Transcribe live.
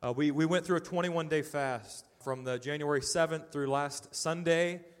We went through a 21-day fast from the January 7th through last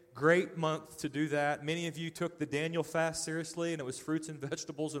Sunday. Great month to do that. Many of you took the Daniel fast seriously, and it was fruits and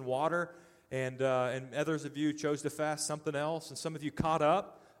vegetables and water. And others of you chose to fast something else. And some of you caught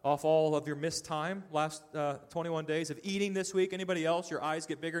up off all of your missed time last 21 days of eating this week. Anybody else? Your eyes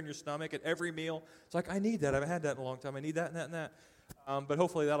get bigger in your stomach at every meal. It's like, I need that. I haven't had that in a long time. I need that and that and that. But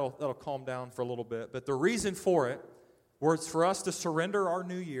hopefully that'll calm down for a little bit. But the reason for it was for us to surrender our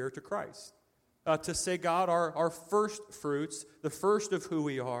new year to Christ. To say, God, our first fruits, the first of who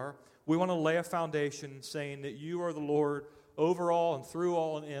we are, we want to lay a foundation saying that you are the Lord over all and through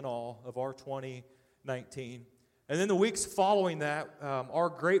all and in all of our 2019. And then the weeks following that, our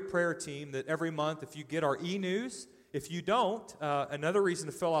great prayer team that every month, if you get our e-news, if you don't, another reason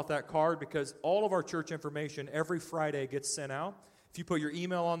to fill out that card, because all of our church information every Friday gets sent out. If you put your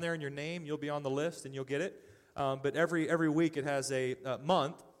email on there and your name, you'll be on the list and you'll get it. But every week it has a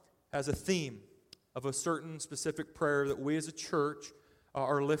month has a theme of a certain specific prayer that we as a church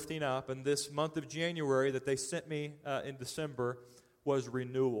are lifting up. And this month of January that they sent me in December was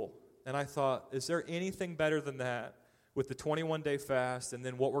renewal. And I thought, is there anything better than that with the 21-day fast and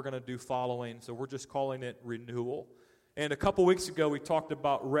then what we're going to do following? So we're just calling it renewal. And a couple weeks ago we talked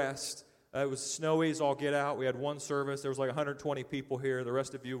about rest. It was snowy as all get out. We had one service. There was like 120 people here. The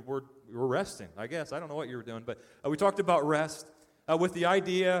rest of you were resting, I guess. I don't know what you were doing. But we talked about rest with the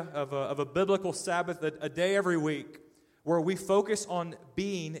idea of a biblical Sabbath, a day every week where we focus on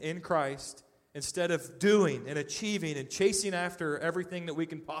being in Christ instead of doing and achieving and chasing after everything that we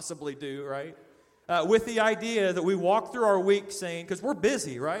can possibly do, right? With the idea that we walk through our week saying, because we're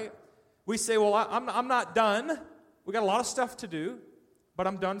busy, right? We say, well, I'm not done. We got a lot of stuff to do, but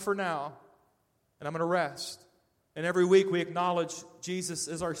I'm done for now, and I'm going to rest. And every week we acknowledge Jesus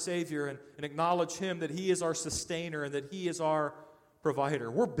as our Savior and acknowledge Him that He is our sustainer and that He is our provider.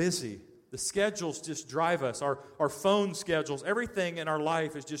 We're busy. The schedules just drive us. Our phone schedules, everything in our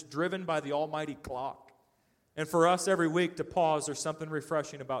life is just driven by the almighty clock. And for us every week to pause, there's something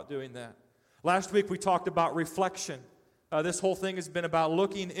refreshing about doing that. Last week we talked about reflection. This whole thing has been about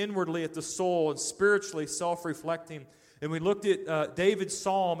looking inwardly at the soul and spiritually self-reflecting. And we looked at David's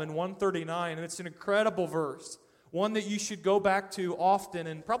Psalm in 139, and it's an incredible verse, one that you should go back to often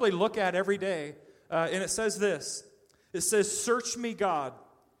and probably look at every day. And it says this. It says, "Search me, God,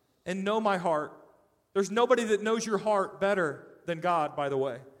 and know my heart." There's nobody that knows your heart better than God, by the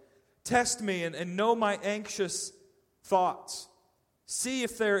way. "Test me and know my anxious thoughts. See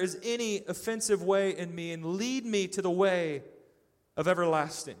if there is any offensive way in me, and lead me to the way of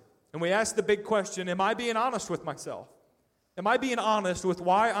everlasting." And we ask the big question, am I being honest with myself? Am I being honest with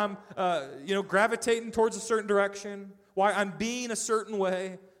why I'm gravitating towards a certain direction, why I'm being a certain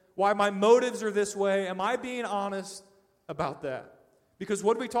way, why my motives are this way? Am I being honest about that? Because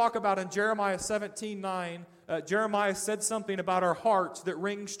what do we talk about in Jeremiah 17:9? Jeremiah said something about our hearts that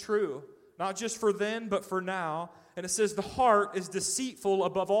rings true, not just for then, but for now. And it says, "The heart is deceitful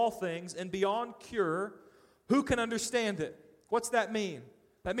above all things and beyond cure. Who can understand it?" What's that mean?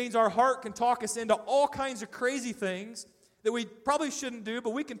 That means our heart can talk us into all kinds of crazy things that we probably shouldn't do, but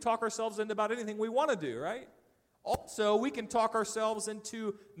we can talk ourselves into about anything we want to do, right? Also, we can talk ourselves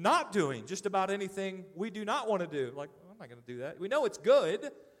into not doing just about anything we do not want to do. Like, I'm not going to do that. We know it's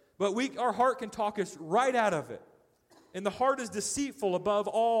good, but our heart can talk us right out of it. And the heart is deceitful above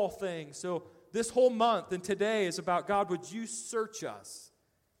all things. So this whole month and today is about, God, would you search us?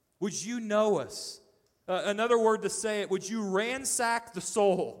 Would you know us? Another word to say it, would you ransack the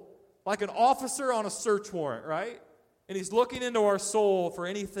soul? Like an officer on a search warrant, right? And he's looking into our soul for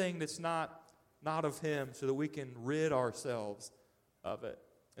anything that's not of Him, so that we can rid ourselves of it.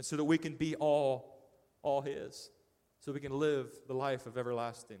 And so that we can be all His. So we can live the life of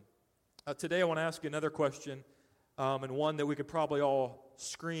everlasting. Today I want to ask you another question, and one that we could probably all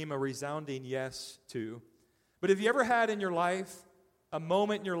scream a resounding yes to. But have you ever had in your life a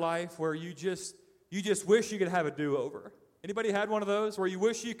moment in your life where you just wish you could have a do-over? Anybody had one of those where you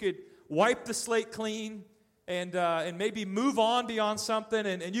wish you could wipe the slate clean and maybe move on beyond something,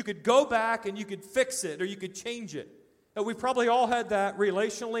 and you could go back and you could fix it or you could change it? We've probably all had that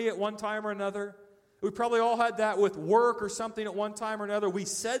relationally at one time or another. We probably all had that with work or something at one time or another. We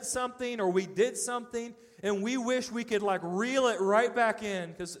said something or we did something, and we wish we could reel it right back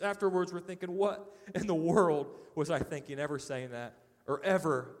in, because afterwards we're thinking, what in the world was I thinking ever saying that or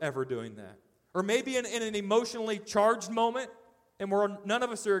ever doing that? Or maybe in an emotionally charged moment, and none of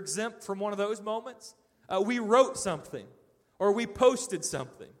us are exempt from one of those moments. We wrote something or we posted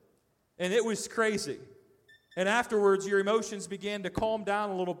something, and it was crazy. And afterwards, your emotions began to calm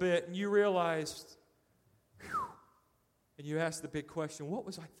down a little bit, and you realized, and you ask the big question, what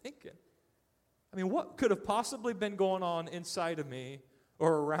was I thinking? I mean, what could have possibly been going on inside of me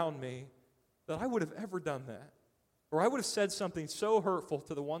or around me that I would have ever done that? Or I would have said something so hurtful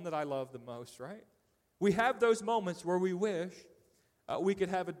to the one that I love the most, right? We have those moments where we wish we could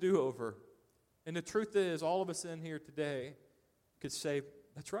have a do-over. And the truth is, all of us in here today could say,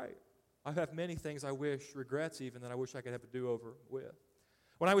 that's right. I have many things I wish, regrets even, that I wish I could have a do-over with.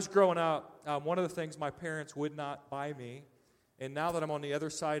 When I was growing up, one of the things my parents would not buy me, and now that I'm on the other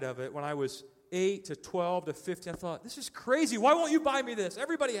side of it, when I was 8 to 12 to 15, I thought, this is crazy. Why won't you buy me this?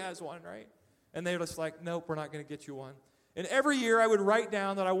 Everybody has one, right? And they were just like, nope, we're not going to get you one. And every year I would write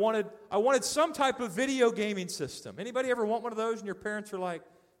down that I wanted some type of video gaming system. Anybody ever want one of those? And your parents were like,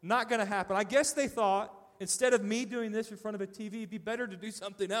 not going to happen. I guess they thought, instead of me doing this in front of a TV, it'd be better to do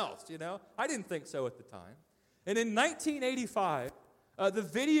something else, you know? I didn't think so at the time. And in 1985, the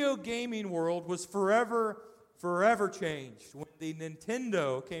video gaming world was forever changed when the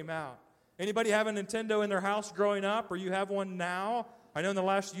Nintendo came out. Anybody have a Nintendo in their house growing up, or you have one now? I know in the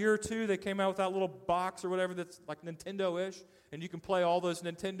last year or two, they came out with that little box or whatever that's like Nintendo-ish, and you can play all those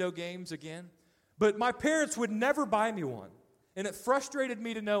Nintendo games again. But my parents would never buy me one, and it frustrated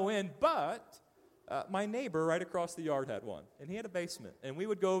me to no end, but my neighbor right across the yard had one, and he had a basement, and we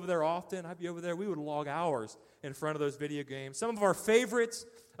would go over there often. I'd be over there. We would log hours in front of those video games. Some of our favorites,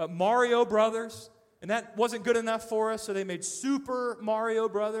 Mario Brothers, and that wasn't good enough for us, so they made Super Mario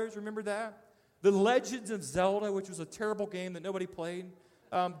Brothers. Remember that? The Legends of Zelda, which was a terrible game that nobody played.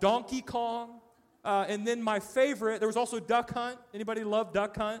 Donkey Kong. And then my favorite, there was also Duck Hunt. Anybody love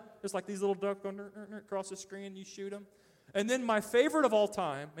Duck Hunt? It's like these little ducks going across the screen, you shoot them. And then my favorite of all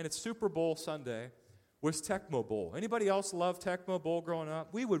time, and it's Super Bowl Sunday, was Tecmo Bowl. Anybody else love Tecmo Bowl growing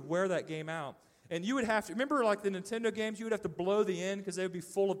up? We would wear that game out. And you would have to, remember like the Nintendo games, you would have to blow the end because they would be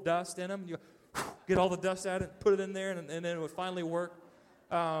full of dust in them. You get all the dust out and put it in there, and then it would finally work.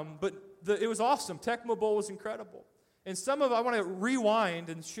 It was awesome. Tecmo Bowl was incredible. And I want to rewind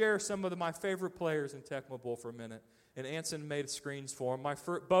and share some of my favorite players in Tecmo Bowl for a minute. And Anson made screens for him.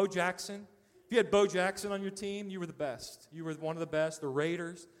 Bo Jackson. If you had Bo Jackson on your team, you were the best. You were one of the best. The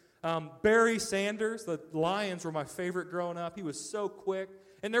Raiders. Barry Sanders. The Lions were my favorite growing up. He was so quick.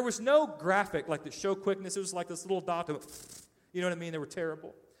 And there was no graphic like that show quickness. It was like this little dot. You know what I mean? They were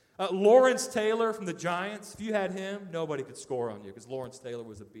terrible. Lawrence Taylor from the Giants. If you had him, nobody could score on you because Lawrence Taylor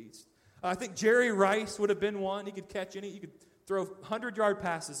was a beast. I think Jerry Rice would have been one. He could catch any. You could throw 100-yard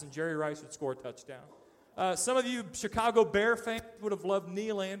passes, and Jerry Rice would score a touchdown. Some of you Chicago Bear fans would have loved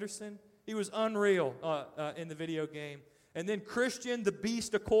Neil Anderson. He was unreal in the video game. And then Christian the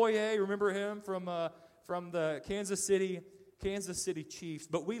Beast Okoye, remember him from the Kansas City Chiefs.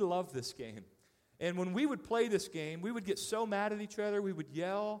 But we loved this game. And when we would play this game, we would get so mad at each other. We would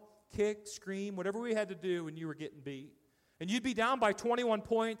yell, kick, scream, whatever we had to do when you were getting beat. And you'd be down by 21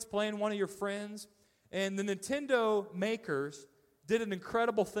 points playing one of your friends. And the Nintendo makers did an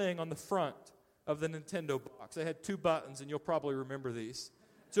incredible thing on the front of the Nintendo box. They had 2 buttons, and you'll probably remember these.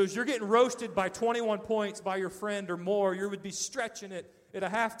 So as you're getting roasted by 21 points by your friend or more, you would be stretching it at a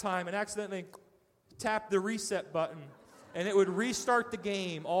halftime and accidentally tap the reset button. And it would restart the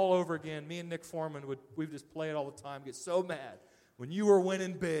game all over again. Me and Nick Foreman we'd just play it all the time, get so mad when you were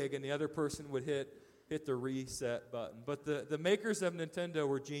winning big and the other person would hit the reset button. But the makers of Nintendo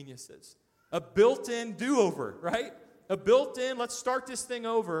were geniuses. A built-in do-over, right? A built-in, let's start this thing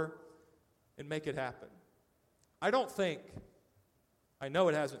over and make it happen. I know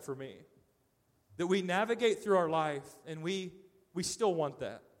it hasn't for me, that we navigate through our life and we still want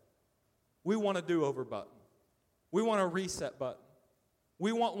that. We want a do-over button. We want a reset button.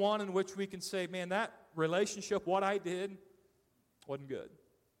 We want one in which we can say, man, that relationship, what I did, wasn't good.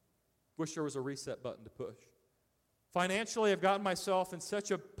 Wish there was a reset button to push. Financially, I've gotten myself in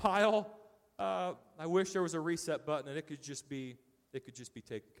such a pile. I wish there was a reset button and it could just be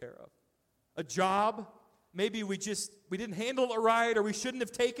taken care of. A job, maybe we didn't handle it right, or we shouldn't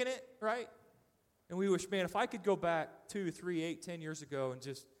have taken it, right? And we wish, man, if I could go back 2, 3, 8, 10 years ago and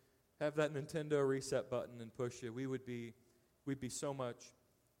just have that Nintendo reset button and push it, we'd be so much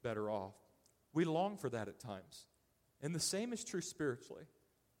better off. We long for that at times. And the same is true spiritually.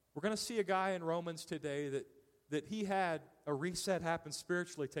 We're going to see a guy in Romans today that he had a reset happen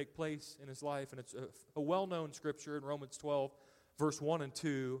spiritually take place in his life. And it's a well-known scripture in Romans 12, verse 1 and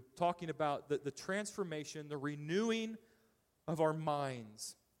 2, talking about the transformation, the renewing of our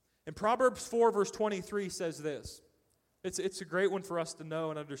minds. And Proverbs 4, verse 23 says this. It's a great one for us to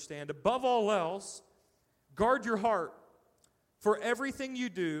know and understand. Above all else, guard your heart, for everything you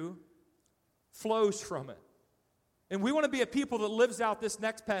do flows from it. And we want to be a people that lives out this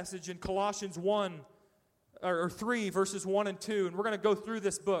next passage in Colossians 1, or 3, verses 1 and 2, and we're going to go through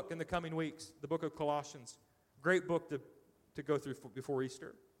this book in the coming weeks, the book of Colossians. Great book to go through before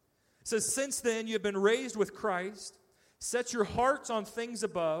Easter. It says, "Since then you have been raised with Christ. Set your hearts on things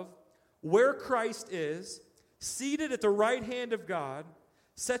above, where Christ is, seated at the right hand of God.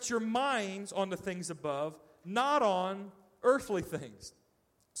 Set your minds on the things above, not on earthly things."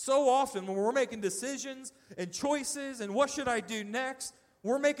 So often when we're making decisions and choices and what should I do next,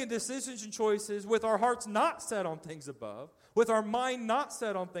 we're making decisions and choices with our hearts not set on things above, with our mind not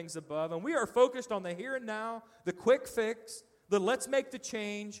set on things above, and we are focused on the here and now, the quick fix, the let's make the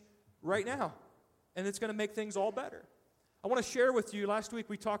change right now, and it's going to make things all better. I want to share with you, last week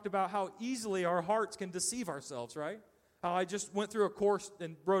we talked about how easily our hearts can deceive ourselves, right? How I just went through a course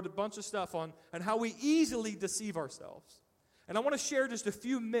and wrote a bunch of stuff on how we easily deceive ourselves. And I want to share just a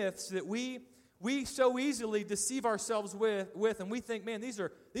few myths that we so easily deceive ourselves with, and we think, man, these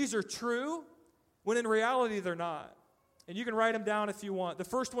are true, when in reality they're not. And you can write them down if you want. The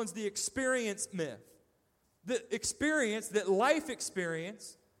first one's the experience myth. The experience, that life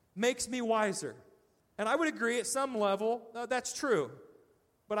experience, makes me wiser. And I would agree at some level, that's true.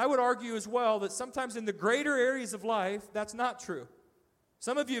 But I would argue as well that sometimes in the greater areas of life, that's not true.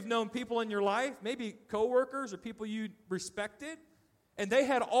 Some of you have known people in your life, maybe coworkers or people you respected, and they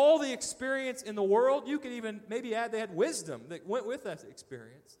had all the experience in the world. You could even maybe add they had wisdom that went with that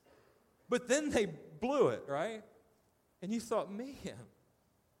experience. But then they blew it, right? And you thought, man,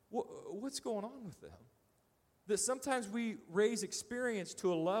 what's going on with them? That sometimes we raise experience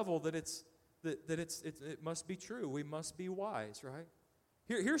to a level that it must be true. We must be wise, right?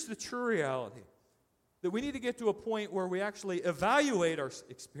 Here's the true reality. That we need to get to a point where we actually evaluate our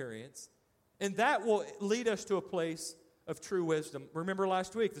experience, and that will lead us to a place of true wisdom. Remember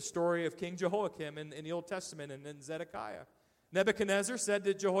last week the story of King Jehoiakim in the Old Testament and in Zedekiah. Nebuchadnezzar said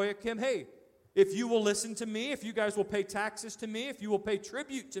to Jehoiakim, hey, if you will listen to me, if you guys will pay taxes to me, if you will pay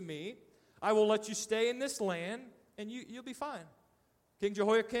tribute to me, I will let you stay in this land, and you'll be fine. King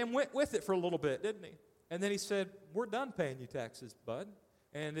Jehoiakim went with it for a little bit, didn't he? And then he said, we're done paying you taxes, bud.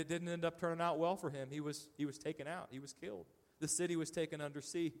 And it didn't end up turning out well for him. He was taken out. He was killed. The city was taken under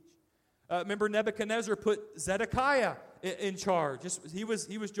siege. Remember, Nebuchadnezzar put Zedekiah in charge. He was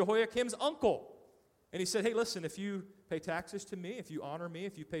Jehoiakim's uncle. And he said, hey, listen, if you pay taxes to me, if you honor me,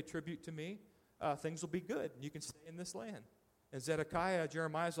 if you pay tribute to me, things will be good. You can stay in this land. And Zedekiah,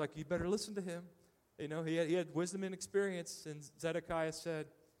 Jeremiah's like, you better listen to him. You know, he had wisdom and experience. And Zedekiah said,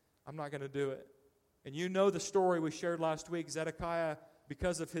 I'm not going to do it. And you know the story we shared last week. Zedekiah,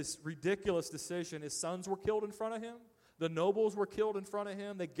 because of his ridiculous decision, his sons were killed in front of him. The nobles were killed in front of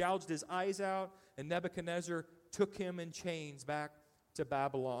him. They gouged his eyes out. And Nebuchadnezzar took him in chains back to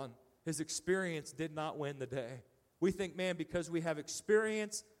Babylon. His experience did not win the day. We think, man, because we have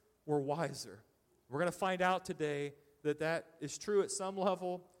experience, we're wiser. We're going to find out today that is true at some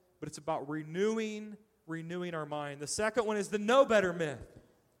level, but it's about renewing our mind. The second one is the know better myth.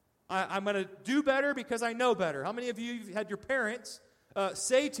 I'm going to do better because I know better. How many of you have had your parents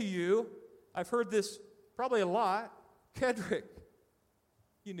say to you, I've heard this probably a lot, Kedrick,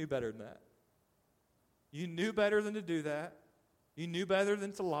 you knew better than that. You knew better than to do that. You knew better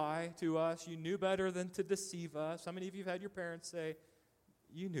than to lie to us. You knew better than to deceive us. How many of you have had your parents say,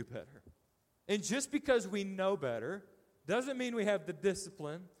 you knew better? And just because we know better doesn't mean we have the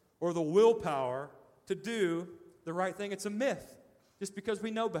discipline or the willpower to do the right thing. It's a myth, just because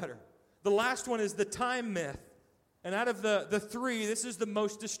we know better. The last one is the time myth. And out of the three, this is the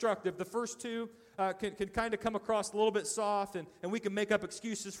most destructive. The first two can kind of come across a little bit soft, and we can make up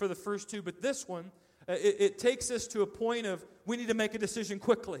excuses for the first two. But this one, it takes us to a point of we need to make a decision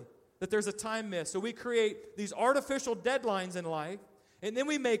quickly, that there's a time myth. So we create these artificial deadlines in life, and then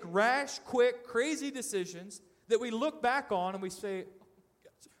we make rash, quick, crazy decisions that we look back on and we say,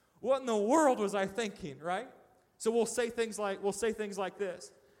 what in the world was I thinking, right? So we'll say things like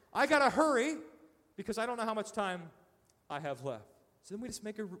this. I got to hurry because I don't know how much time I have left. So then we just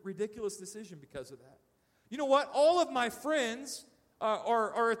make a ridiculous decision because of that. You know what? All of my friends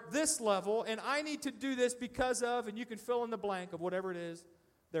are at this level, and I need to do this because of, and you can fill in the blank of whatever it is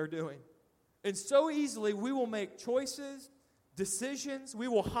they're doing. And so easily we will make choices, decisions, we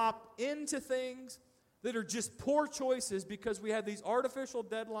will hop into things that are just poor choices because we have these artificial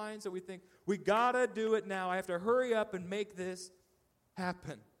deadlines that we think, we gotta do it now. I have to hurry up and make this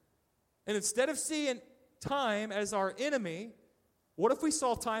happen. And instead of seeing time as our enemy, what if we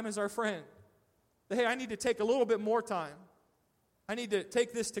saw time as our friend? Hey, I need to take a little bit more time. I need to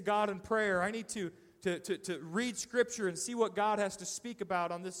take this to God in prayer. I need to read Scripture and see what God has to speak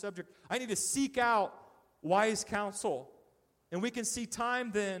about on this subject. I need to seek out wise counsel. And we can see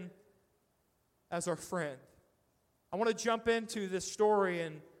time then as our friend. I want to jump into this story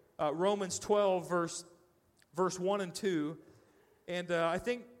in Romans 12, verse 1 and 2. And I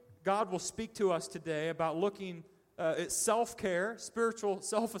think God will speak to us today about looking at self-care, spiritual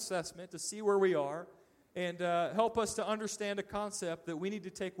self-assessment to see where we are, and help us to understand a concept that we need to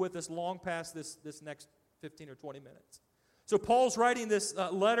take with us long past this next 15 or 20 minutes. So Paul's writing this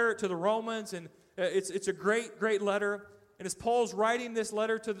letter to the Romans, and it's a great, great letter. And as Paul's writing this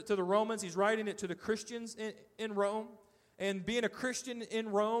letter to the Romans, he's writing it to the Christians in Rome. And being a Christian in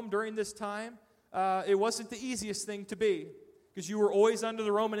Rome during this time, it wasn't the easiest thing to be, because you were always under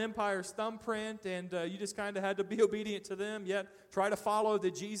the Roman Empire's thumbprint, and you just kind of had to be obedient to them, yet try to follow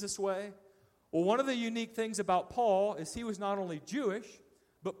the Jesus way. Well, one of the unique things about Paul is he was not only Jewish,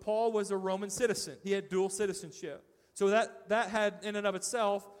 but Paul was a Roman citizen. He had dual citizenship. So that had, in and of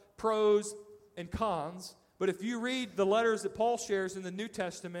itself, pros and cons. But if you read the letters that Paul shares in the New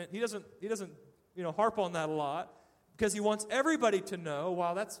Testament, he doesn't harp on that a lot, because he wants everybody to know,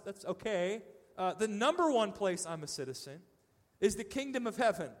 while that's okay, the number one place I'm a citizen is the kingdom of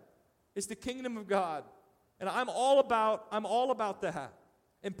heaven. It's the kingdom of God. And I'm all about that.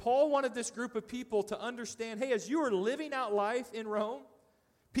 And Paul wanted this group of people to understand, hey, as you are living out life in Rome,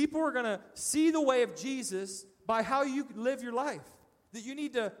 people are going to see the way of Jesus by how you live your life. That you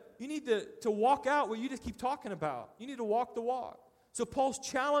need to walk out what you just keep talking about. You need to walk the walk. So Paul's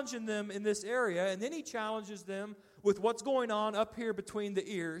challenging them in this area, and then he challenges them with what's going on up here between the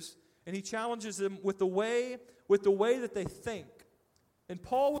ears, and he challenges them with the way that they think. And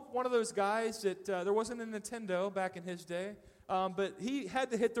Paul was one of those guys that there wasn't a Nintendo back in his day, but he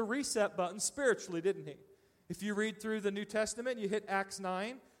had to hit the reset button spiritually, didn't he? If you read through the New Testament, you hit Acts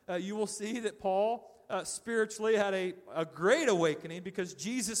 9, you will see that Paul spiritually had a great awakening because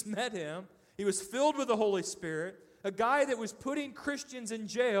Jesus met him. He was filled with the Holy Spirit, a guy that was putting Christians in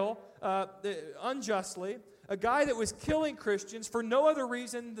jail unjustly, a guy that was killing Christians for no other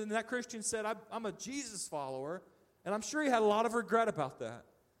reason than that Christian said, I'm a Jesus follower, and I'm sure he had a lot of regret about that.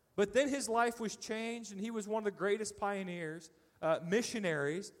 But then his life was changed, and he was one of the greatest pioneers,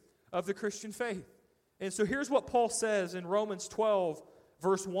 missionaries of the Christian faith. And so here's what Paul says in Romans 12,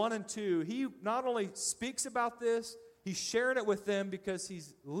 verse 1 and 2. He not only speaks about this, he's sharing it with them because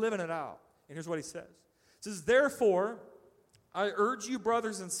he's living it out. And here's what he says. It says, therefore, I urge you,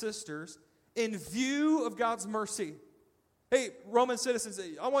 brothers and sisters, in view of God's mercy. Hey, Roman citizens,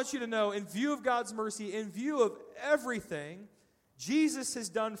 I want you to know, in view of God's mercy, in view of everything Jesus has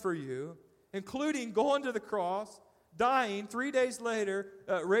done for you, including going to the cross, dying 3 days later,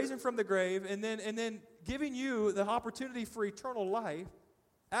 raising from the grave, and then giving you the opportunity for eternal life,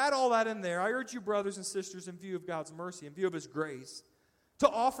 add all that in there. I urge you, brothers and sisters, in view of God's mercy, in view of His grace, to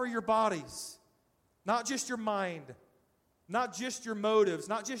offer your bodies, not just your mind, not just your motives,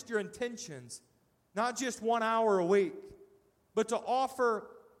 not just your intentions, not just 1 hour a week, but to offer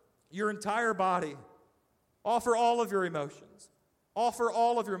your entire body, offer all of your emotions, offer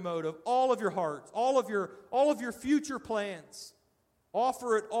all of your motive, all of your heart, all of your future plans.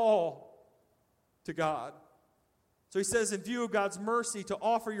 Offer it all to God. So he says, in view of God's mercy, to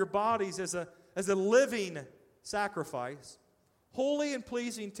offer your bodies as a living sacrifice, holy and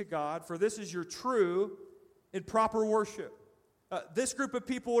pleasing to God, for this is your true and proper worship. This group of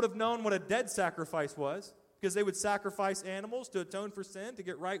people would have known what a dead sacrifice was, because they would sacrifice animals to atone for sin, to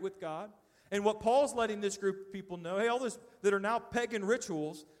get right with God. And what Paul's letting this group of people know, hey, all this that are now pagan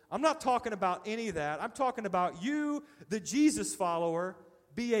rituals, I'm not talking about any of that. I'm talking about you, the Jesus follower,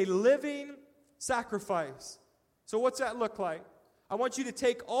 be a living sacrifice. So what's that look like? I want you to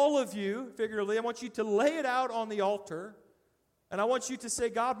take all of you, figuratively, I want you to lay it out on the altar, and I want you to say,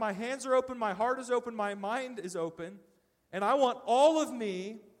 God, my hands are open, my heart is open, my mind is open, and I want all of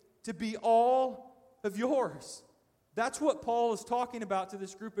me to be all of yours. That's what Paul is talking about to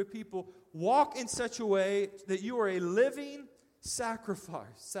this group of people. Walk in such a way that you are a living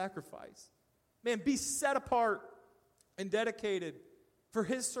sacrifice. Man, be set apart and dedicated for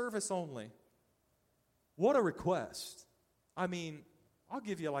His service only. What a request. I mean, I'll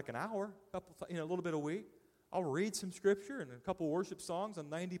give you like an hour, a little bit a week. I'll read some scripture and a couple worship songs on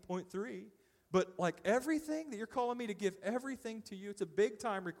 90.3. But like everything that you're calling me to give everything to you, it's a big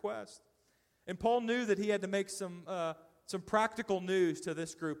time request. And Paul knew that he had to make some practical news to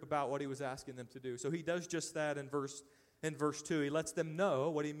this group about what he was asking them to do. So he does just that in verse 2. He lets them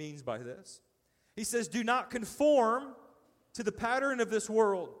know what he means by this. He says, do not conform to the pattern of this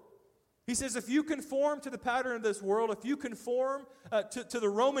world. He says, if you conform to the pattern of this world, if you conform to the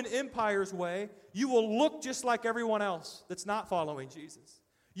Roman Empire's way, you will look just like everyone else that's not following Jesus.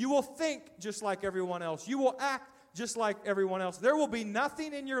 You will think just like everyone else. You will act just like everyone else. There will be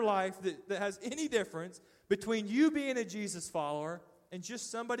nothing in your life that has any difference between you being a Jesus follower and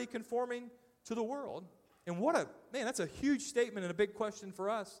just somebody conforming to the world. And that's a huge statement and a big question for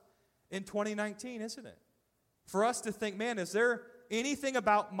us in 2019, isn't it? For us to think, man, is there anything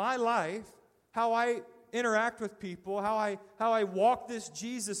about my life, how I interact with people, how I walk this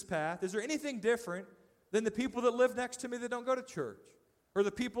Jesus path, is there anything different than the people that live next to me that don't go to church? Or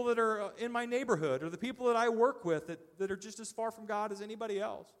the people that are in my neighborhood, or the people that I work with that are just as far from God as anybody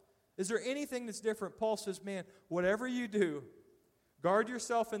else? Is there anything that's different? Paul says, man, whatever you do, guard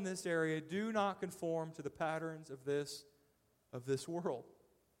yourself in this area. Do not conform to the patterns of this world.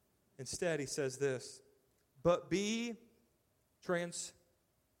 Instead, he says this, but be transformed.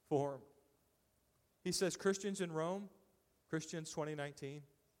 He says, Christians in Rome, Christians 2019,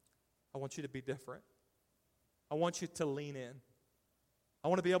 I want you to be different. I want you to lean in. I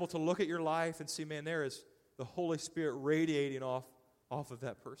want to be able to look at your life and see, man, there is the Holy Spirit radiating off of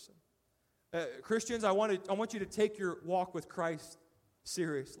that person. Christians, I want you to take your walk with Christ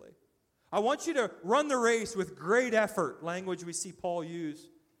seriously. I want you to run the race with great effort, language we see Paul use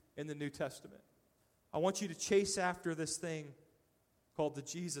in the New Testament. I want you to chase after this thing called the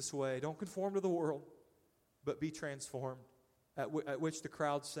Jesus way. Don't conform to the world, but be transformed. At which the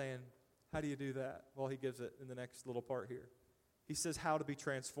crowd's saying, how do you do that? Well, he gives it in the next little part here. He says how to be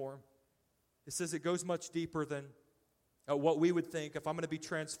transformed. It says it goes much deeper than what we would think. If I'm going to be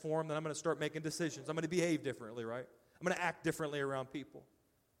transformed, then I'm going to start making decisions. I'm going to behave differently, right? I'm going to act differently around people.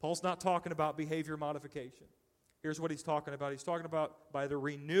 Paul's not talking about behavior modification. Here's what he's talking about. He's talking about by the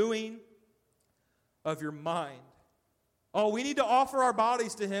renewing of your mind. Oh, we need to offer our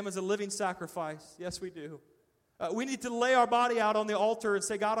bodies to Him as a living sacrifice. Yes, we do. We need to lay our body out on the altar and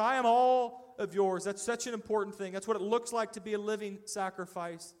say, God, I am all of yours. That's such an important thing. That's what it looks like to be a living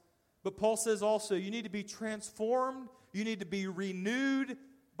sacrifice. But Paul says also, you need to be transformed. You need to be renewed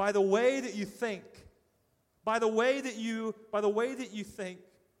by the way that you think. By the way that you think.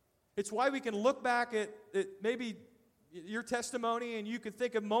 It's why we can look back at maybe your testimony and you can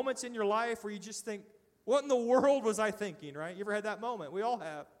think of moments in your life where you just think, what in the world was I thinking, right? You ever had that moment? We all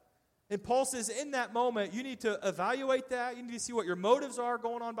have. And Paul says in that moment, you need to evaluate that. You need to see what your motives are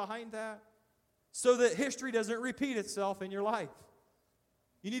going on behind that so that history doesn't repeat itself in your life.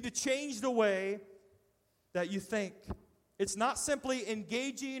 You need to change the way that you think. It's not simply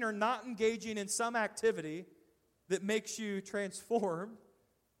engaging or not engaging in some activity that makes you transformed.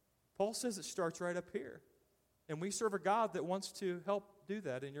 Paul says it starts right up here. And we serve a God that wants to help do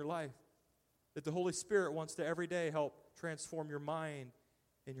that in your life. That the Holy Spirit wants to every day help transform your mind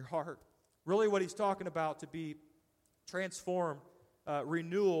and your heart. Really what he's talking about to be transformed,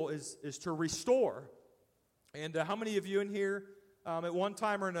 renewal is to restore. And how many of you in here at one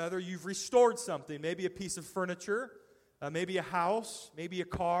time or another, you've restored something? Maybe a piece of furniture, maybe a house, maybe a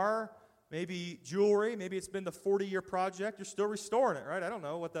car, maybe jewelry. Maybe it's been the 40-year project. You're still restoring it, right? I don't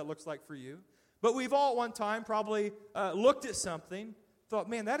know what that looks like for you. But we've all at one time probably looked at something, thought,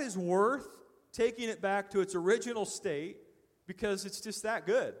 man, that is worth taking it back to its original state because it's just that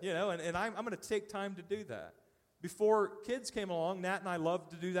good, you know, and I'm going to take time to do that. Before kids came along, Nat and I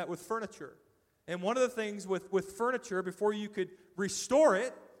loved to do that with furniture. And one of the things with furniture, before you could restore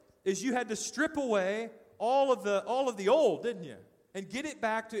it, is you had to strip away all of the old, didn't you? And get it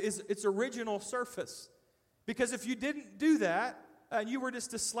back to its original surface. Because if you didn't do that, and you were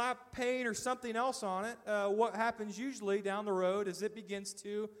just to slap paint or something else on it, what happens usually down the road is it begins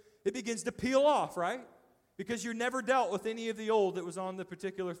to peel off, right? Because you never dealt with any of the old that was on the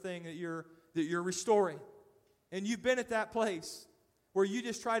particular thing that you're restoring. And you've been at that place where you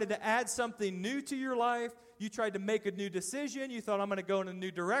just tried to add something new to your life. You tried to make a new decision. You thought, I'm going to go in a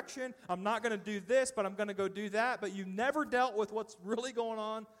new direction. I'm not going to do this, but I'm going to go do that. But you never dealt with what's really going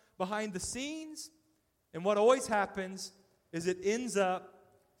on behind the scenes. And what always happens is it ends up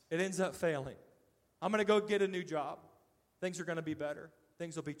failing. I'm going to go get a new job. Things are going to be better.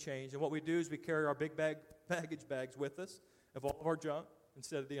 Things will be changed. And what we do is we carry our big baggage bags with us of all of our junk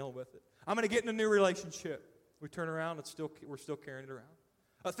instead of dealing with it. I'm going to get in a new relationship. We turn around, we're still carrying it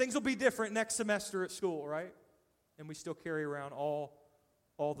around. Things will be different next semester at school, right? And we still carry around all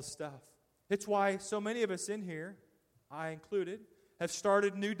the stuff. It's why so many of us in here, I included, have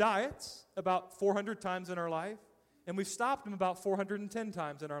started new diets about 400 times in our life. And we've stopped them about 410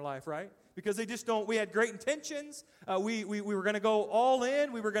 times in our life, right? Because we had great intentions. We were going to go all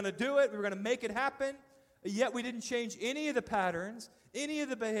in. We were going to do it. We were going to make it happen. Yet we didn't change any of the patterns, any of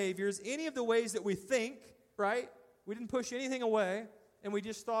the behaviors, any of the ways that we think, right? We didn't push anything away. And we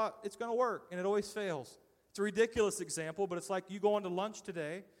just thought it's going to work. And it always fails. It's a ridiculous example, but it's like you go on to lunch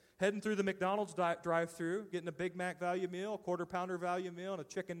today, heading through the McDonald's drive-thru, getting a Big Mac value meal, a quarter-pounder value meal, and a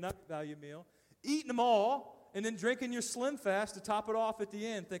chicken nugget value meal, eating them all, and then drinking your Slim Fast to top it off at the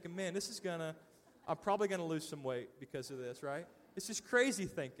end, thinking, man, I'm probably going to lose some weight because of this, right? It's just crazy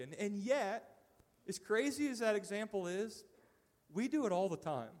thinking. And yet, as crazy as that example is, we do it all the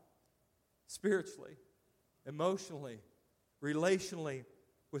time. Spiritually, emotionally, relationally,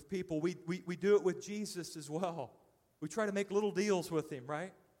 with people. We do it with Jesus as well. We try to make little deals with him,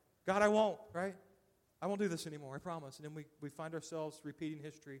 right? God, I won't, right? I won't do this anymore, I promise. And then we find ourselves repeating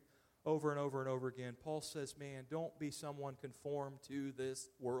history over and over and over again. Paul says, man, don't be someone conformed to this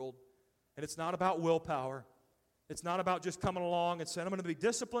world. And it's not about willpower. It's not about just coming along and saying, I'm going to be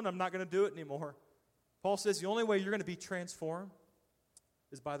disciplined, I'm not going to do it anymore. Paul says the only way you're going to be transformed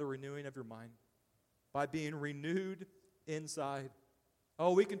is by the renewing of your mind, by being renewed inside.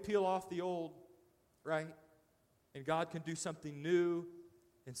 Oh, we can peel off the old, right? And God can do something new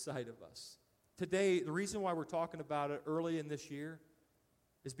inside of us. Today, the reason why we're talking about it early in this year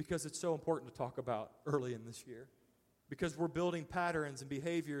is because it's so important to talk about early in this year. Because we're building patterns and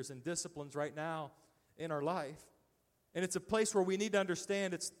behaviors and disciplines right now in our life. And it's a place where we need to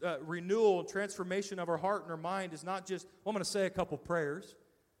understand it's renewal and transformation of our heart and our mind is not just, well, I'm going to say a couple prayers,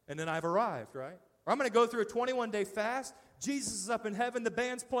 and then I've arrived, right? Or I'm going to go through a 21-day fast. Jesus is up in heaven, the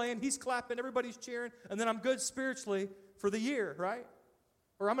band's playing, he's clapping, everybody's cheering, and then I'm good spiritually for the year, right?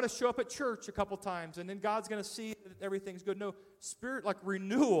 Or I'm going to show up at church a couple times, and then God's going to see that everything's good. No,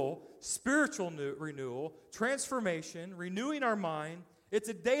 renewal, spiritual renewal, transformation, renewing our mind, it's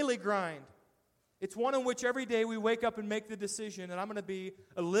a daily grind. It's one in which every day we wake up and make the decision that I'm going to be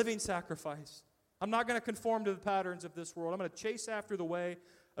a living sacrifice. I'm not going to conform to the patterns of this world. I'm going to chase after the way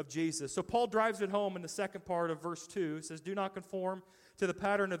of Jesus. So Paul drives it home in the second part of verse 2. It says, do not conform to the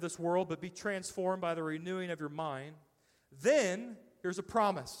pattern of this world, but be transformed by the renewing of your mind. Then, here's a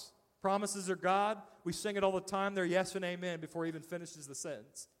promise. Promises are God. We sing it all the time. They're yes and amen before he even finishes the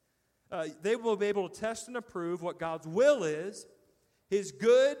sentence. They will be able to test and approve what God's will is, his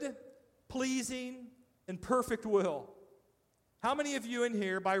good, pleasing, and perfect will. How many of you in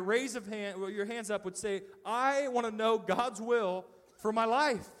here, by raise of hand, your hands up, would say, I want to know God's will for my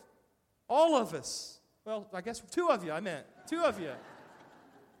life? All of us. Well, I guess two of you, two of you.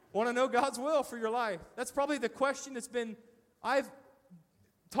 Want to know God's will for your life? That's probably the question I've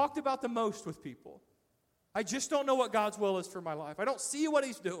talked about the most with people. I just don't know what God's will is for my life. I don't see what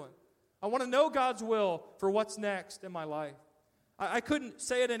he's doing. I want to know God's will for what's next in my life. I couldn't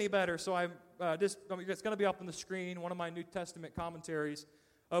say it any better, so it's going to be up on the screen, one of my New Testament commentaries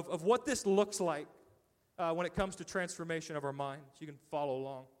of what this looks like when it comes to transformation of our minds. You can follow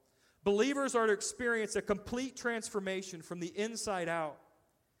along. Believers are to experience a complete transformation from the inside out.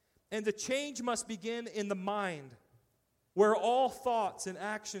 And the change must begin in the mind, where all thoughts and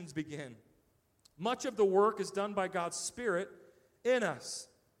actions begin. Much of the work is done by God's Spirit in us.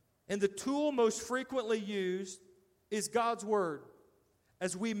 And the tool most frequently used is God's Word.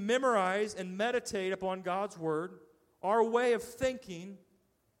 As we memorize and meditate upon God's Word, our way of thinking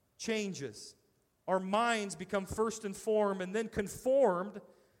changes. Our minds become first informed and then conformed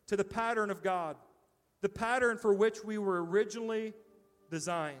to the pattern of God, the pattern for which we were originally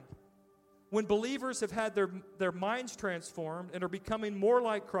designed. When believers have had their minds transformed and are becoming more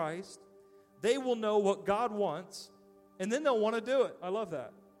like Christ, they will know what God wants, and then they'll want to do it. I love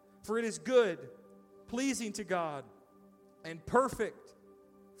that. For it is good, pleasing to God, and perfect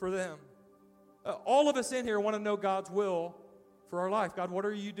for them. All of us in here want to know God's will for our life. God, what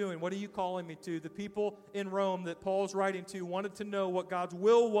are you doing? What are you calling me to? The people in Rome that Paul's writing to wanted to know what God's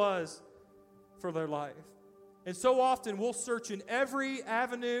will was for their life. And so often we'll search in every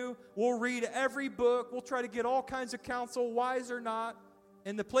avenue, we'll read every book, we'll try to get all kinds of counsel, wise or not.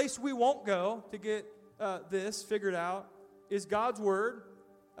 And the place we won't go to get this figured out is God's Word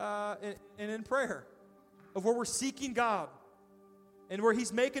and in prayer, of where we're seeking God and where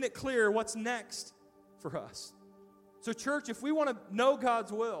he's making it clear what's next for us. So church, if we want to know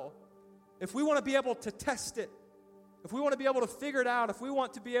God's will, if we want to be able to test it, if we want to be able to figure it out, if we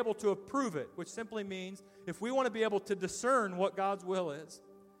want to be able to approve it, which simply means if we want to be able to discern what God's will is,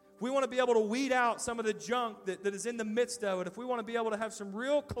 if we want to be able to weed out some of the junk that is in the midst of it, if we want to be able to have some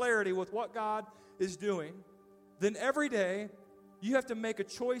real clarity with what God is doing, then every day you have to make a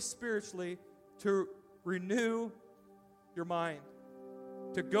choice spiritually to renew your mind,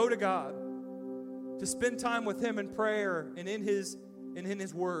 to go to God, to spend time with him in prayer and in his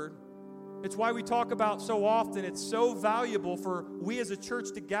Word. It's why we talk about so often, it's so valuable for we as a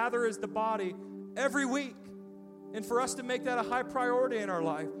church to gather as the body every week And for us to make that a high priority in our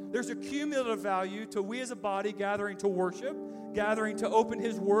life. There's a cumulative value to we as a body gathering to worship, gathering to open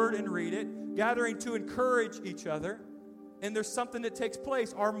His Word and read it, gathering to encourage each other. And there's something that takes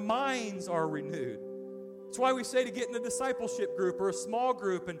place. Our minds are renewed. That's why we say to get in a discipleship group or a small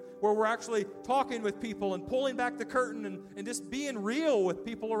group and where we're actually talking with people and pulling back the curtain and just being real with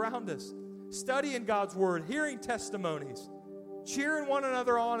people around us. Studying God's Word, hearing testimonies, cheering one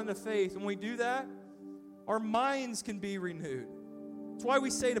another on in the faith. When we do that, our minds can be renewed. That's why we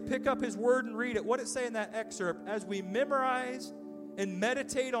say to pick up His Word and read it. What it say in that excerpt? As we memorize and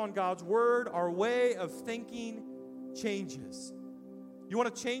meditate on God's Word, our way of thinking changes. You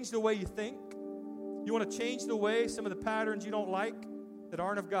want to change the way you think? You want to change the way some of the patterns you don't like that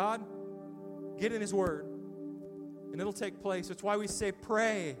aren't of God? Get in His Word, and it'll take place. That's why we say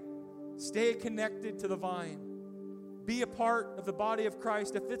pray. Stay connected to the vine. Be a part of the body of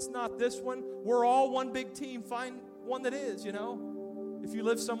Christ. If it's not this one, we're all one big team. Find one that is, if you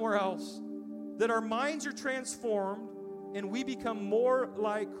live somewhere else. That our minds are transformed and we become more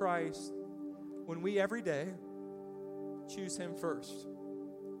like Christ when we every day choose Him first.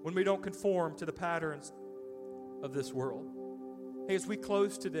 When we don't conform to the patterns of this world. Hey, as we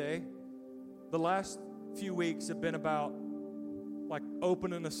close today, the last few weeks have been about like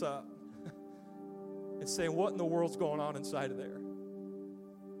opening us up and saying, what in the world's going on inside of there?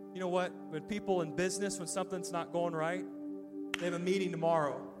 You know what? When people in business, when something's not going right, they have a meeting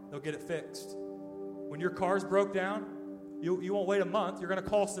tomorrow. They'll get it fixed. When your car's broke down, you won't wait a month. You're going to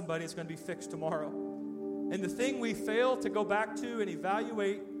call somebody. It's going to be fixed tomorrow. And the thing we fail to go back to and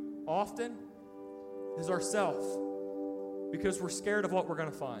evaluate often is ourself, because we're scared of what we're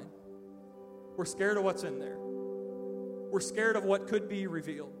going to find. We're scared of what's in there. We're scared of what could be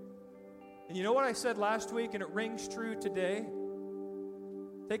revealed. And you know what I said last week, and it rings true today?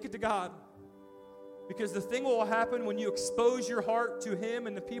 Take it to God. Because the thing will happen when you expose your heart to Him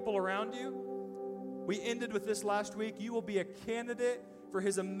and the people around you. We ended with this last week. You will be a candidate for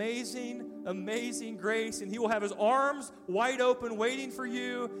His amazing, amazing grace. And He will have His arms wide open waiting for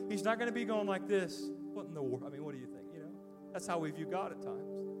you. He's not going to be going like this. What in the world? What do you think? That's how we view God at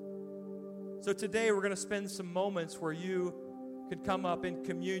times. So today we're going to spend some moments where you can come up in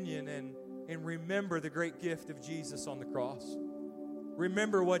communion and remember the great gift of Jesus on the cross.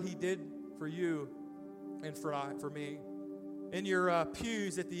 Remember what He did for you and for me. In your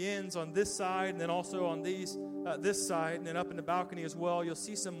pews at the ends on this side and then also on this side and then up in the balcony as well, you'll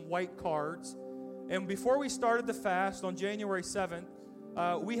see some white cards. And before we started the fast on January 7th,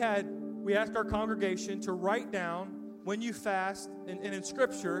 we asked our congregation to write down when you fast, and in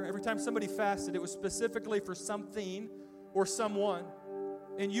Scripture, every time somebody fasted, it was specifically for something or someone.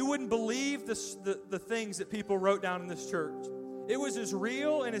 And you wouldn't believe the things that people wrote down in this church. It was as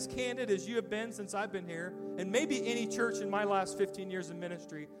real and as candid as you have been since I've been here, and maybe any church in my last 15 years of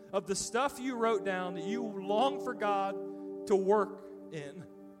ministry, of the stuff you wrote down that you long for God to work in.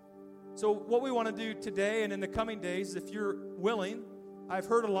 So what we want to do today and in the coming days, if you're willing, I've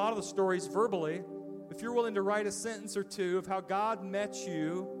heard a lot of the stories verbally. If you're willing to write a sentence or two of how God met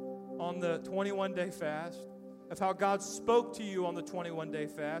you on the 21-day fast, of how God spoke to you on the 21-day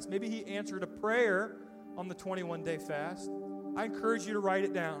fast, maybe He answered a prayer on the 21-day fast, I encourage you to write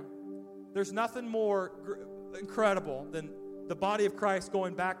it down. There's nothing more incredible than the body of Christ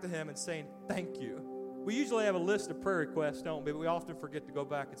going back to Him and saying, thank you. We usually have a list of prayer requests, don't we? But we often forget to go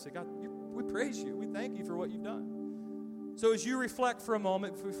back and say, God, we praise you. We thank you for what you've done. So as you reflect for a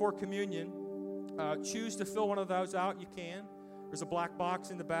moment before communion, choose to fill one of those out. You can. There's a black box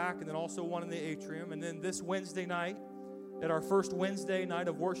in the back and then also one in the atrium. And then this Wednesday night, at our first Wednesday night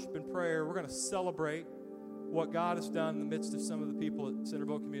of worship and prayer, we're going to celebrate what God has done in the midst of some of the people at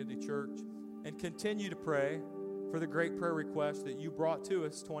Centerville Community Church and continue to pray for the great prayer request that you brought to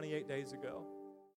us 28 days ago.